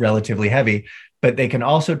are relatively heavy, but they can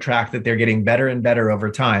also track that they're getting better and better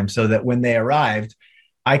over time so that when they arrived,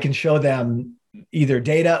 I can show them either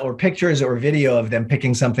data or pictures or video of them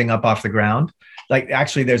picking something up off the ground. Like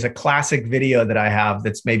actually, there's a classic video that I have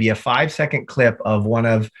that's maybe a 5-second clip of one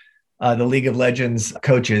of the League of Legends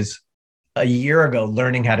coaches a year ago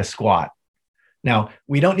learning how to squat. Now,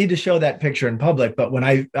 we don't need to show that picture in public, but when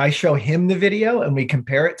I show him the video and we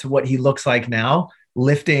compare it to what he looks like now,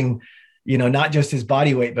 lifting, not just his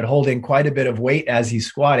body weight, but holding quite a bit of weight as he's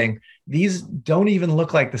squatting, these don't even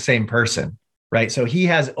look like the same person, right? So he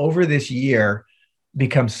has over this year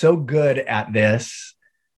become so good at this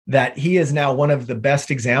that he is now one of the best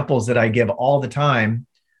examples that I give all the time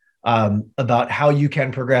about how you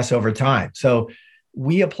can progress over time. So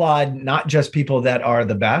we applaud not just people that are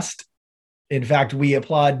the best. In fact, we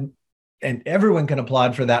applaud, and everyone can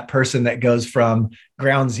applaud for that person that goes from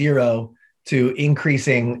ground zero to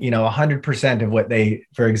increasing, 100% of what they,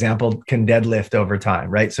 for example, can deadlift over time,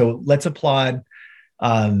 right? So let's applaud,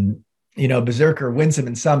 Berserker, Winsome,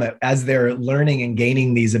 and Summit as they're learning and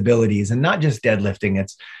gaining these abilities, and not just deadlifting.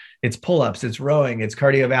 It's pull-ups, it's rowing, it's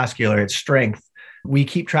cardiovascular, it's strength. We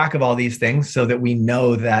keep track of all these things so that we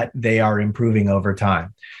know that they are improving over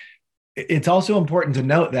time. It's also important to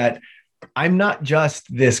note that I'm not just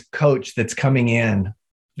this coach that's coming in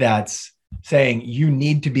that's saying you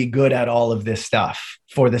need to be good at all of this stuff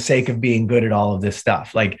for the sake of being good at all of this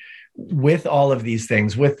stuff. Like with all of these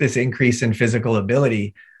things, with this increase in physical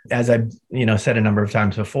ability, as I've said a number of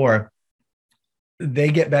times before,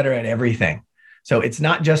 they get better at everything. So it's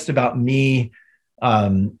not just about me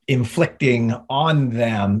inflicting on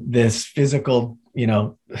them this physical,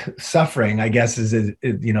 suffering, I guess is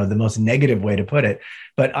the most negative way to put it.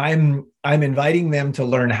 But I'm inviting them to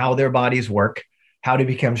learn how their bodies work, how to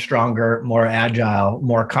become stronger, more agile,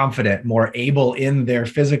 more confident, more able in their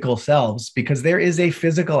physical selves, because there is a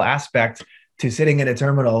physical aspect to sitting in a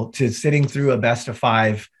terminal, to sitting through a best of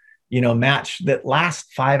five, match that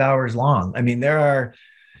lasts 5 hours long. I mean, there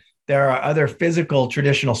are other physical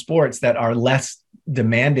traditional sports that are less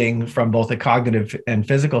demanding from both a cognitive and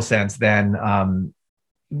physical sense than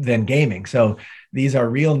gaming. So these are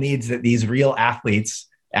real needs that these real athletes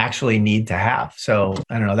actually need to have. So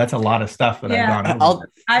I don't know. That's a lot of stuff that I've gone over.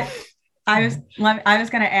 I was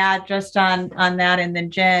going to add just on that in the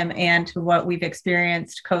gym and to what we've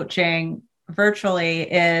experienced coaching virtually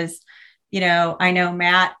is, I know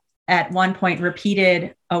Matt at one point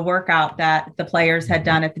repeated a workout that the players had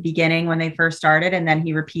done at the beginning when they first started. And then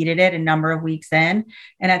he repeated it a number of weeks in.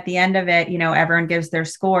 And at the end of it, everyone gives their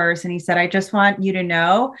scores. And he said, I just want you to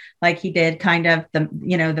know, like he did kind of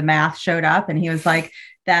the math showed up and he was like,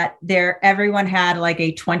 that everyone had like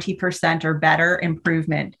a 20% or better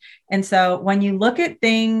improvement. And so when you look at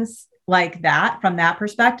things like that from that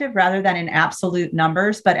perspective, rather than in absolute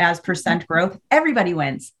numbers, but as percent growth, everybody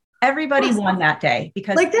wins. Everybody won that day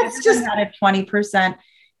because like that's just had a 20%.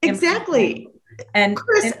 Exactly. And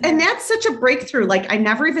Chris, and that's such a breakthrough. Like I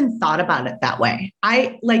never even thought about it that way.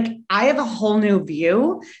 I have a whole new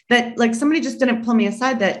view that like somebody just didn't pull me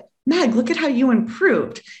aside that, Meg, look at how you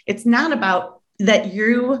improved. It's not about that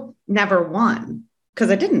you never won,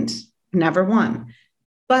 because I didn't, never won.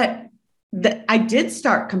 But I did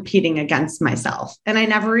start competing against myself and I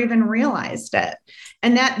never even realized it.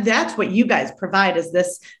 And that's what you guys provide is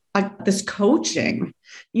this coaching,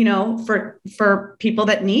 for people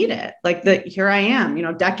that need it. Like here I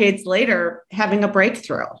am, decades later having a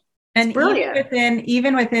breakthrough. And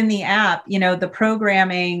even within the app, the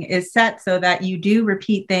programming is set so that you do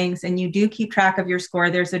repeat things and you do keep track of your score.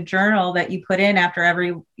 There's a journal that you put in after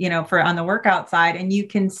every, for on the workout side, and you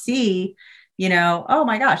can see, oh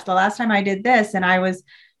my gosh, the last time I did this and I was,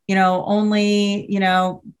 only,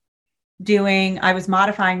 I was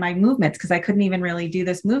modifying my movements because I couldn't even really do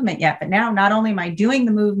this movement yet. But now not only am I doing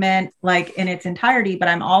the movement like in its entirety, but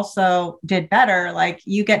I'm also did better. Like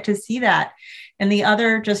you get to see that. And the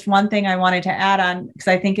other, just one thing I wanted to add on, because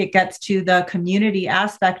I think it gets to the community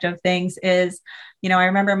aspect of things is, I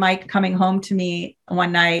remember Mike coming home to me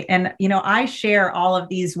one night and, I share all of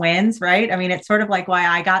these wins, right? I mean, it's sort of like why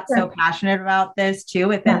I got so passionate about this too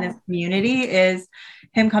within this community is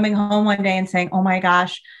him coming home one day and saying, oh my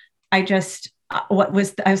gosh, I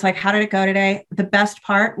was like, how did it go today? The best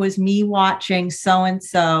part was me watching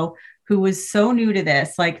so-and-so who was so new to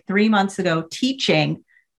this, like 3 months ago, teaching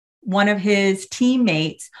one of his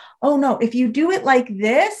teammates, oh no, if you do it like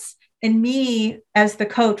this, and me as the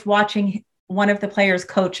coach watching one of the players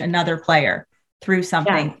coach another player through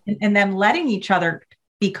something and then letting each other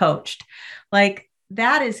be coached. Like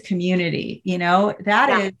that is community, that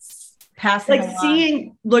is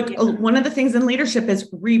passing like along. One of the things in leadership is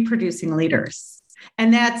reproducing leaders.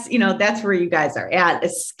 And that's where you guys are at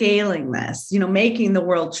is scaling this, making the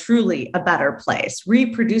world truly a better place,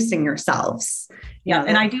 reproducing yourselves. Yeah.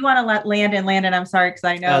 And I do want to let Landon, I'm sorry, because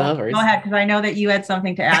I know, go ahead, because I know that you had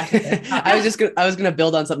something to add to this. I was going to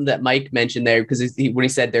build on something that Mike mentioned there, because when he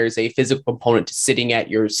said there's a physical component to sitting at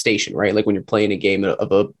your station, right? Like when you're playing a game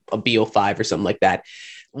of a BO5 or something like that.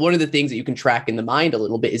 One of the things that you can track in the mind a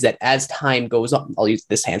little bit is that as time goes on, I'll use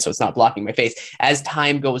this hand so it's not blocking my face. As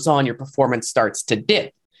time goes on, your performance starts to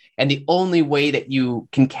dip. And the only way that you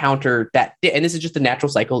can counter that, and this is just the natural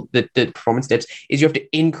cycle that the performance dips, is you have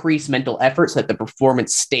to increase mental effort so that the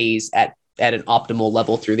performance stays at an optimal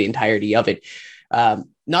level through the entirety of it.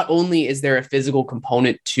 Not only is there a physical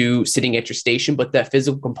component to sitting at your station, but that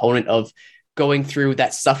physical component of going through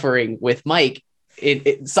that suffering with Mike,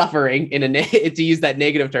 suffering to use that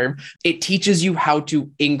negative term, it teaches you how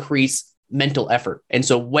to increase mental effort. And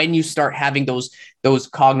so when you start having those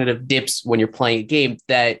cognitive dips when you're playing a game,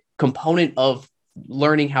 that component of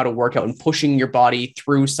learning how to work out and pushing your body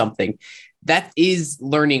through something, that is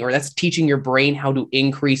learning, or that's teaching your brain how to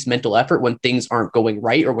increase mental effort when things aren't going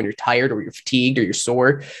right, or when you're tired, or you're fatigued, or you're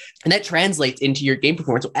sore. And that translates into your game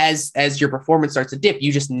performance. So as your performance starts to dip,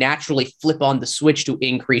 you just naturally flip on the switch to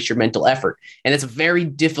increase your mental effort. And that's a very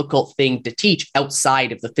difficult thing to teach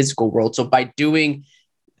outside of the physical world. So by doing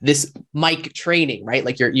this Mike training, right?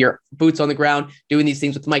 Like your boots on the ground, doing these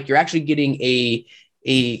things with Mike, you're actually getting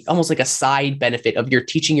almost like a side benefit of you're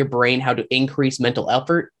teaching your brain how to increase mental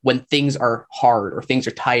effort when things are hard or things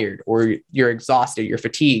are tired or you're exhausted, you're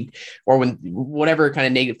fatigued, or when whatever kind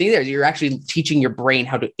of negative thing there is, you're actually teaching your brain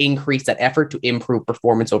how to increase that effort to improve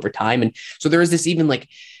performance over time. And so there is this even like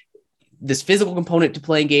this physical component to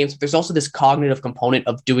playing games, but there's also this cognitive component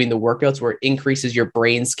of doing the workouts where it increases your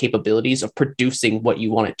brain's capabilities of producing what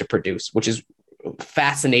you want it to produce, which is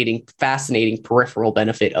fascinating peripheral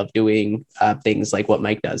benefit of doing things like what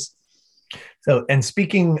Mike does. So, and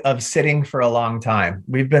speaking of sitting for a long time,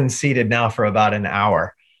 we've been seated now for about an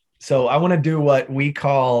hour. So I want to do what we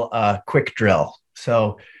call a quick drill.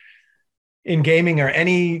 So in gaming or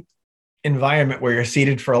any environment where you're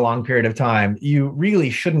seated for a long period of time, you really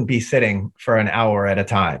shouldn't be sitting for an hour at a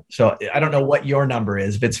time. So I don't know what your number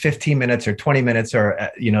is, if it's 15 minutes or 20 minutes or,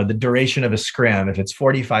 the duration of a scrim, if it's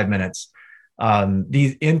 45 minutes.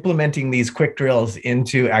 Implementing these quick drills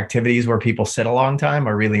into activities where people sit a long time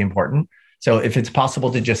are really important. So if it's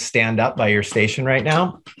possible to just stand up by your station right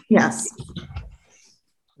now. Yes.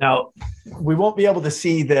 Now, we won't be able to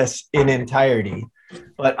see this in entirety,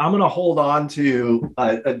 but I'm going to hold on to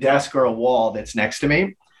a desk or a wall that's next to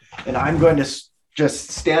me. And I'm going to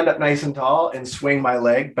just stand up nice and tall and swing my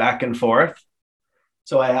leg back and forth.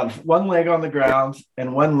 So I have one leg on the ground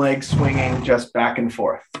and one leg swinging just back and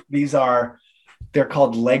forth. They're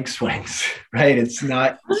called leg swings, right? It's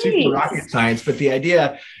not super rocket science, but the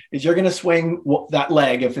idea is you're going to swing that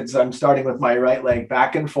leg. I'm starting with my right leg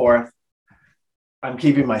back and forth. I'm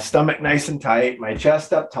keeping my stomach nice and tight, my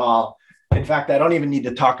chest up tall. In fact, I don't even need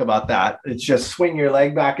to talk about that. It's just swing your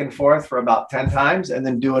leg back and forth for about 10 times and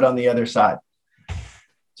then do it on the other side.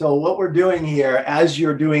 So what we're doing here as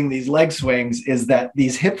you're doing these leg swings is that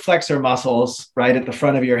these hip flexor muscles right at the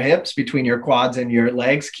front of your hips between your quads and your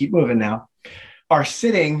legs, keep moving now, are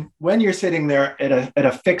sitting, when you're sitting there at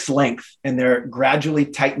a fixed length, and they're gradually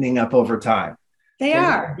tightening up over time. They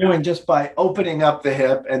are. Doing just by opening up the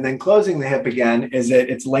hip and then closing the hip again is that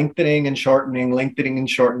it's lengthening and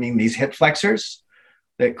shortening these hip flexors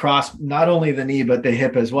that cross not only the knee, but the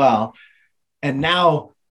hip as well. And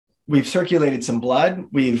now we've circulated some blood.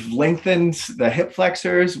 We've lengthened the hip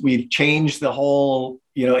flexors. We've changed the whole,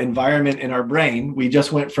 environment in our brain. We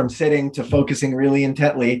just went from sitting to focusing really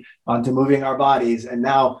intently onto moving our bodies. And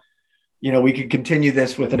now, we could continue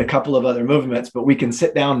this with a couple of other movements, but we can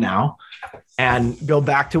sit down now and go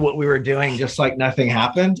back to what we were doing just like nothing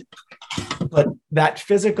happened. But that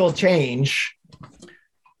physical change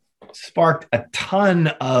sparked a ton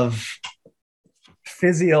of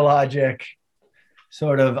physiologic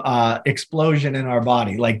sort of explosion in our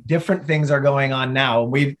body. Like different things are going on now.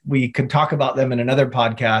 We could talk about them in another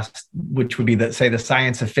podcast, which would be the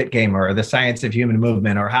science of Fit Gamer or the science of human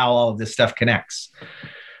movement or how all of this stuff connects.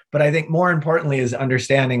 But I think more importantly is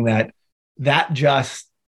understanding that just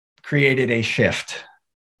created a shift.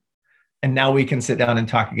 And now we can sit down and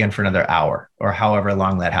talk again for another hour or however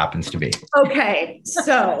long that happens to be. Okay.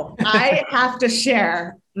 So I have to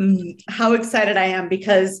share how excited I am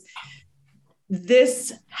because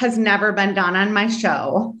this has never been done on my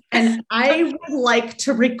show. And I would like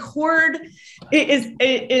to record.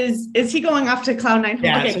 Is he going off to Cloud Nine?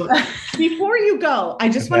 Yeah, okay. Before you go, I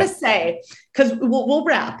just want to say, because we'll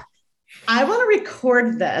wrap. I want to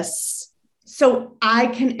record this so I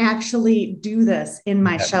can actually do this in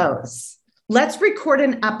my shows. Let's record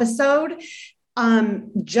an episode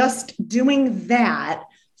just doing that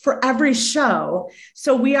for every show.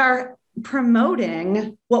 So we are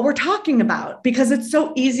promoting what we're talking about because it's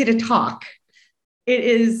so easy to talk.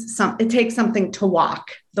 It takes something to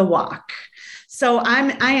walk the walk. So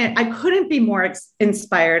I couldn't be more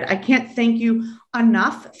inspired. I can't thank you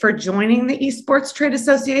enough for joining the Esports Trade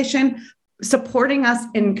Association, supporting us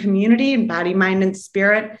in community and body, mind, and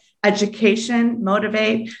spirit, education,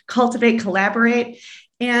 motivate, cultivate, collaborate.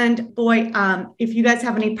 And boy, if you guys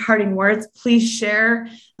have any parting words, please share.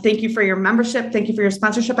 Thank you for your membership. Thank you for your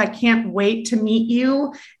sponsorship. I can't wait to meet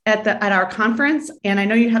you at our conference. And I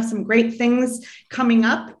know you have some great things coming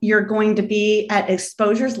up. You're going to be at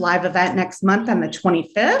Exposure's live event next month on the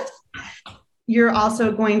 25th. You're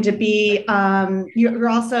also going to be, you're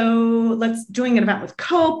also doing an event with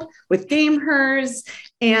Cope, with Gamehers,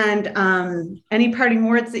 and any parting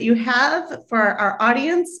words that you have for our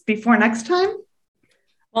audience before next time?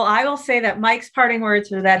 Well, I will say that Mike's parting words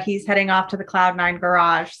are that he's heading off to the Cloud9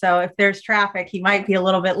 garage. So if there's traffic, he might be a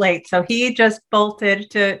little bit late. So he just bolted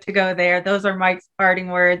to go there. Those are Mike's parting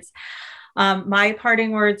words. My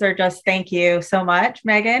parting words are just thank you so much,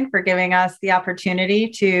 Megan, for giving us the opportunity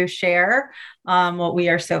to share what we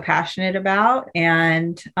are so passionate about.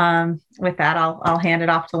 And with that, I'll hand it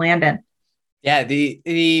off to Landon. Yeah,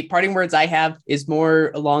 the parting words I have is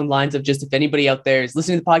more along lines of just if anybody out there is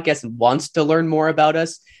listening to the podcast and wants to learn more about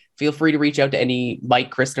us, feel free to reach out to any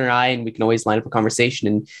Mike, Kristen, or I, and we can always line up a conversation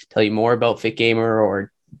and tell you more about Fit Gamer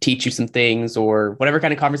or teach you some things or whatever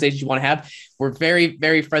kind of conversations you want to have. We're very,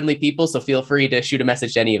 very friendly people, so feel free to shoot a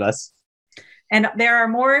message to any of us. And there are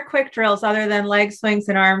more quick drills other than leg swings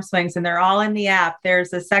and arm swings, and they're all in the app.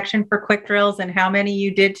 There's a section for quick drills and how many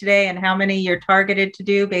you did today and how many you're targeted to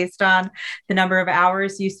do based on the number of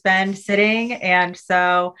hours you spend sitting. And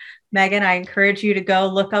so, Megan, I encourage you to go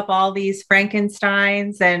look up all these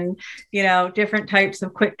Frankensteins and, different types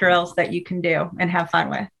of quick drills that you can do and have fun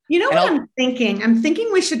with. You know what I'm thinking? I'm thinking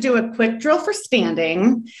we should do a quick drill for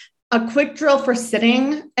standing, a quick drill for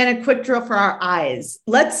sitting, and a quick drill for our eyes.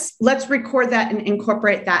 Let's record that and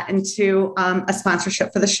incorporate that into a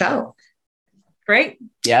sponsorship for the show. Great.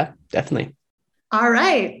 Yeah, definitely. All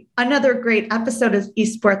right. Another great episode of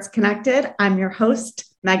Esports Connected. I'm your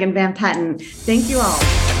host, Megan Van Petten. Thank you all.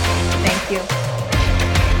 Thank you.